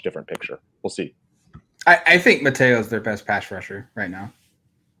a much different picture. We'll see. I think Mateo's their best pass rusher right now.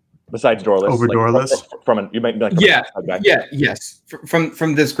 Besides Dorless, over Dorless, you might be like yes.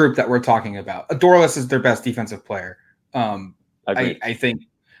 From this group that we're talking about, Dorless is their best defensive player. I think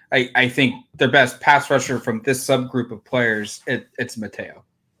their best pass rusher from this subgroup of players, it's Mateo.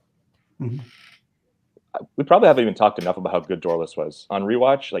 Mm-hmm. We probably haven't even talked enough about how good Dorless was on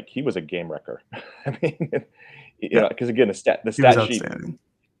rewatch. Like he was a game wrecker. I mean, because again, the stat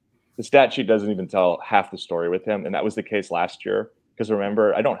sheet doesn't even tell half the story with him, and that was the case last year. Because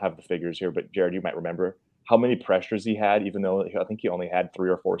remember, I don't have the figures here, but Jared, you might remember how many pressures he had, even though I think he only had 3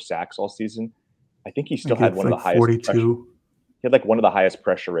 or 4 sacks all season. I think he still had one of the highest 42. He had like one of the highest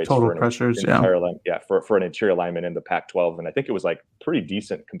pressure rates total pressures, for an interior lineman in the Pac-12, and I think it was like pretty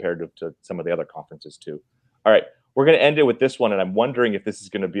decent compared to some of the other conferences too. All right, we're going to end it with this one, and I'm wondering if this is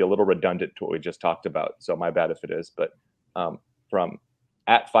going to be a little redundant to what we just talked about. So my bad if it is, but from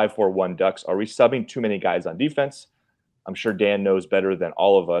 @541 Ducks, are we subbing too many guys on defense? I'm sure Dan knows better than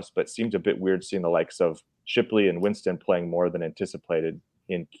all of us, but seems a bit weird seeing the likes of Shipley and Winston playing more than anticipated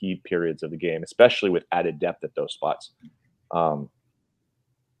in key periods of the game, especially with added depth at those spots.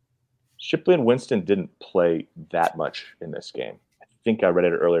 Shipley and Winston didn't play that much in this game. I think I read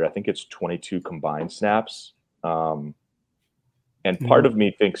it earlier. I think it's 22 combined snaps. And part of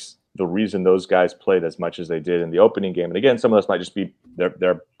me thinks the reason those guys played as much as they did in the opening game, and again, some of this might just be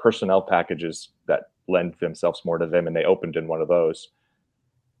their personnel packages that lend themselves more to them, and they opened in one of those.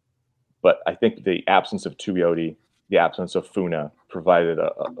 But I think the absence of Tuioti, the absence of Funa provided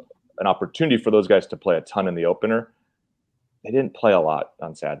an opportunity for those guys to play a ton in the opener. They didn't play a lot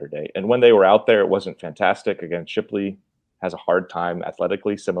on Saturday. And when they were out there, it wasn't fantastic. Again, Shipley has a hard time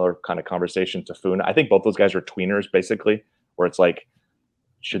athletically, similar kind of conversation to Funa. I think both those guys are tweeners, basically, where it's like,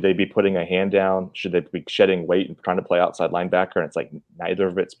 should they be putting a hand down? Should they be shedding weight and trying to play outside linebacker? And it's like neither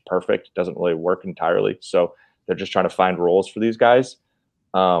of it's perfect. It doesn't really work entirely. So they're just trying to find roles for these guys.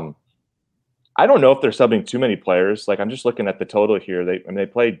 I don't know if they're subbing too many players. Like I'm just looking at the total here. They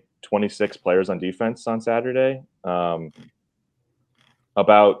played 26 players on defense on Saturday.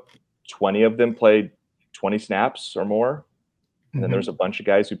 About 20 of them played 20 snaps or more. And then there's a bunch of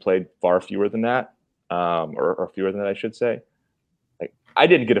guys who played far fewer than that, or fewer than that, I should say. I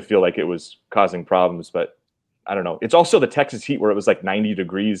didn't get a feel like it was causing problems, but I don't know. It's also the Texas heat where it was like 90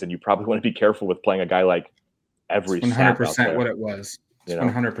 degrees, and you probably want to be careful with playing a guy like every 100% what it was.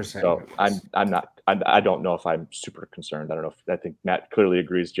 100%. So I don't know if I'm super concerned. I don't know. I think Matt clearly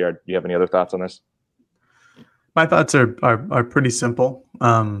agrees. Jared, do you have any other thoughts on this? My thoughts are pretty simple.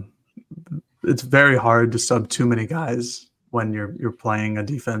 It's very hard to sub too many guys when you're playing a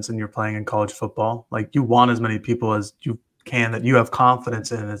defense and you're playing in college football. Like you want as many people as you can that you have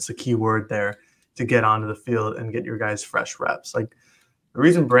confidence in. It's a key word there to get onto the field and get your guys fresh reps. Like the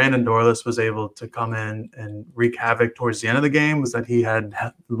reason Brandon Dorless was able to come in and wreak havoc towards the end of the game was that he had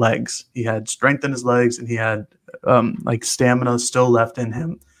legs. He had strength in his legs, and he had like stamina still left in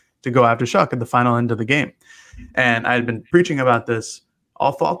him to go after Shuck at the final end of the game. And I had been preaching about this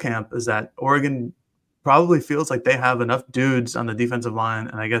all fall camp, is that Oregon probably feels like they have enough dudes on the defensive line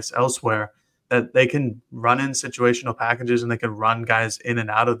and I guess elsewhere that they can run in situational packages and they can run guys in and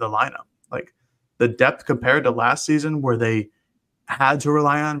out of the lineup. Like the depth compared to last season where they had to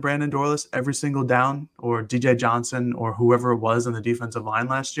rely on Brandon Dorlus every single down, or DJ Johnson, or whoever it was on the defensive line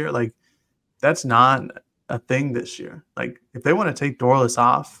last year, like that's not a thing this year. Like if they want to take Dorlus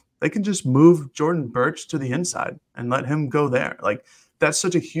off, they can just move Jordan Birch to the inside and let him go there. Like that's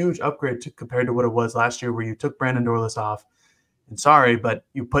such a huge upgrade compared to what it was last year where you took Brandon Dorlus off and sorry, but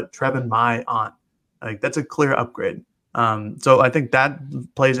you put Trevin Mai on. Like that's a clear upgrade. So I think that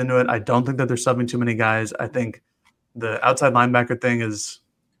plays into it. I don't think that they're subbing too many guys. I think the outside linebacker thing is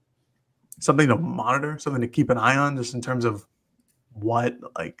something to monitor, something to keep an eye on just in terms of what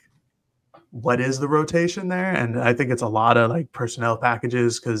is the rotation there. And I think it's a lot of like personnel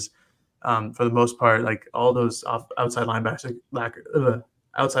packages because for the most part, like all those outside linebackers,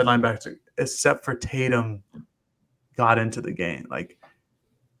 except for Tatum, got into the game. Like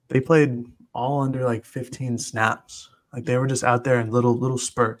they played all under like 15 snaps. Like they were just out there in little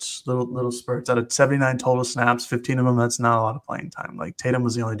spurts, little spurts out of 79 total snaps, 15 of them. That's not a lot of playing time. Like Tatum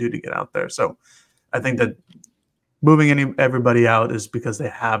was the only dude to get out there. So I think that moving everybody out is because they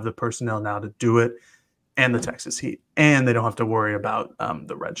have the personnel now to do it, and the Texas Heat, and they don't have to worry about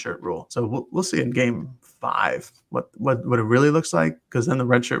the red shirt rule. So we'll see in Game 5 what it really looks like, because then the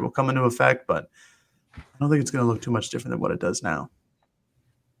red shirt will come into effect. But I don't think it's going to look too much different than what it does now.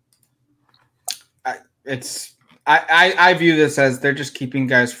 I view this as they're just keeping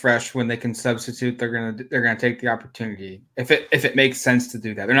guys fresh. When they can substitute, they're gonna take the opportunity if it makes sense to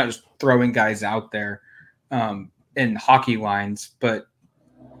do that. They're not just throwing guys out there in hockey lines, but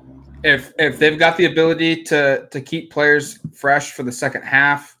if they've got the ability to keep players fresh for the second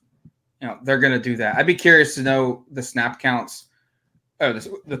half, they're gonna do that. I'd be curious to know the snap counts, or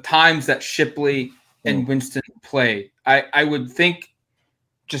the times that Shipley and Winston played. I would think,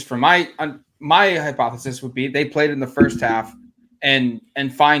 just from my hypothesis would be they played in the first half and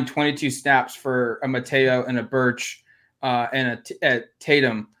find 22 snaps for a Mateo and a Birch and a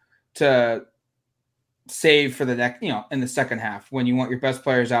Tatum to save for the next, in the second half when you want your best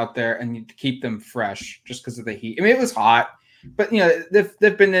players out there and you keep them fresh just because of the heat. I mean, it was hot, but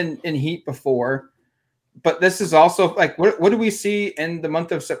they've been in heat before. But this is also like, what do we see in the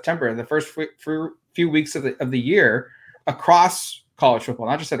month of September, the first few weeks of the year across college football,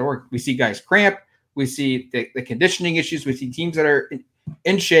 not just at Oregon? We see guys cramp. We see the conditioning issues. We see teams that are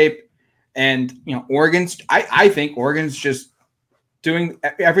in shape. And, I think Oregon's just doing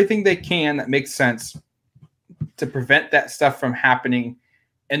everything they can that makes sense to prevent that stuff from happening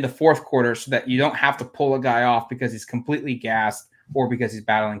in the fourth quarter, so that you don't have to pull a guy off because he's completely gassed or because he's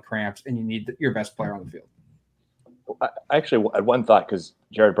battling cramps and you need your best player on the field. I actually had one thought, because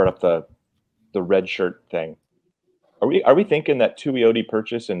Jared brought up the red shirt thing. Are we thinking that Tuioti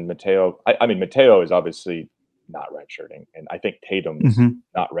purchase and Mateo? I mean, Mateo is obviously not redshirting, and I think Tatum's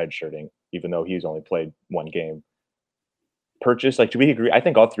not redshirting, even though he's only played one game. Purchase, like, do we agree? I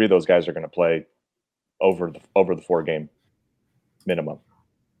think all three of those guys are going to play over the 4-game minimum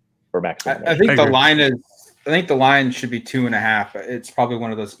or maximum. I think the line should be 2.5. It's probably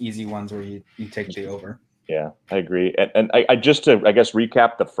one of those easy ones where you take the over. Yeah, I agree. And I just to, I guess,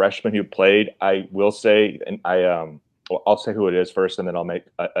 recap the freshmen who played, I will say, and I'll say who it is first, and then I'll make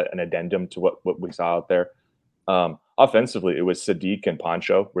an addendum to what we saw out there. Offensively, it was Sadiq and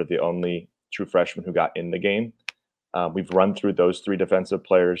Pancho were the only true freshmen who got in the game. We've run through those three defensive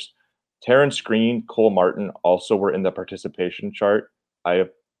players. Terrence Green, Cole Martin also were in the participation chart.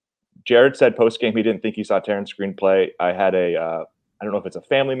 Jared said post-game he didn't think he saw Terrence Green play. I had I don't know if it's a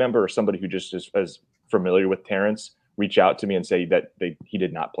family member or somebody who just is familiar with Terrence reach out to me and say that he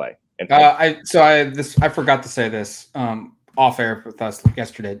did not play. And I forgot to say this off air with us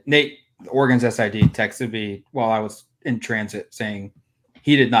yesterday. Nate, Oregon's SID, texted me while I was in transit saying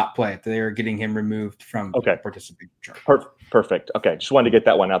he did not play. They were getting him removed from the participation chart. Perfect. Okay, just wanted to get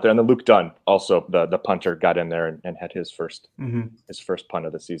that one out there. And then Luke Dunn, also the punter, got in there and had his first punt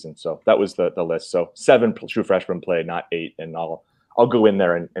of the season. So that was the list. So 7 true freshmen played, not 8. And I'll go in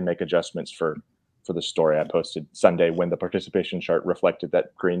there and make adjustments for the story I posted Sunday when the participation chart reflected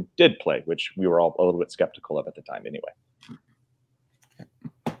that Green did play, which we were all a little bit skeptical of at the time anyway.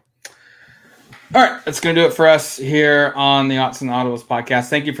 All right, that's going to do it for us here on the Odds and Audibles podcast.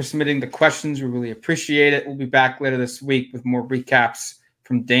 Thank you for submitting the questions. We really appreciate it. We'll be back later this week with more recaps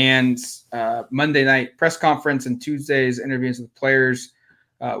from Dan's Monday night press conference and Tuesday's interviews with players.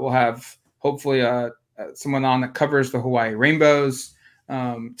 We'll have hopefully a someone on that covers the Hawaii Rainbows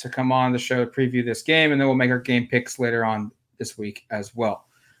to come on the show to preview this game, and then we'll make our game picks later on this week as well.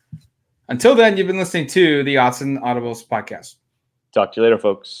 Until then, you've been listening to the Autzen Audibles podcast. Talk to you later,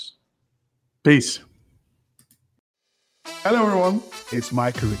 folks. Peace. Hello, everyone. It's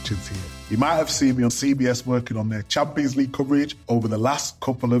Micah Richards here. You might have seen me on CBS working on their Champions League coverage over the last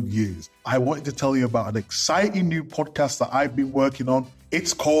couple of years. I wanted to tell you about an exciting new podcast that I've been working on.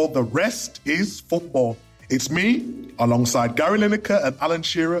 It's called The Rest is Football. It's me, alongside Gary Lineker and Alan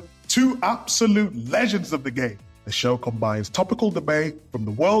Shearer, two absolute legends of the game. The show combines topical debate from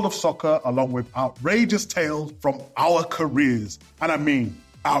the world of soccer along with outrageous tales from our careers. And I mean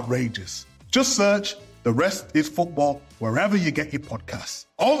outrageous. Just search The Rest is Football wherever you get your podcasts.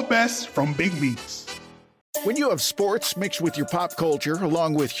 All the best from Big Meats. When you have sports mixed with your pop culture,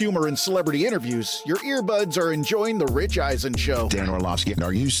 along with humor and celebrity interviews, your earbuds are enjoying The Rich Eisen Show. Dan Orlovsky,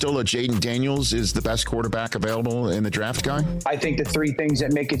 are you still a Jaden Daniels is the best quarterback available in the draft guy? I think the three things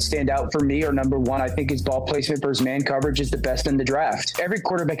that make it stand out for me are, number one, I think his ball placement versus man coverage is the best in the draft. Every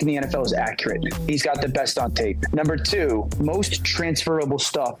quarterback in the NFL is accurate. He's got the best on tape. Number two, most transferable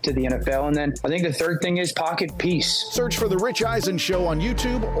stuff to the NFL. And then I think the third thing is pocket peace. Search for The Rich Eisen Show on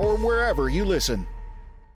YouTube or wherever you listen.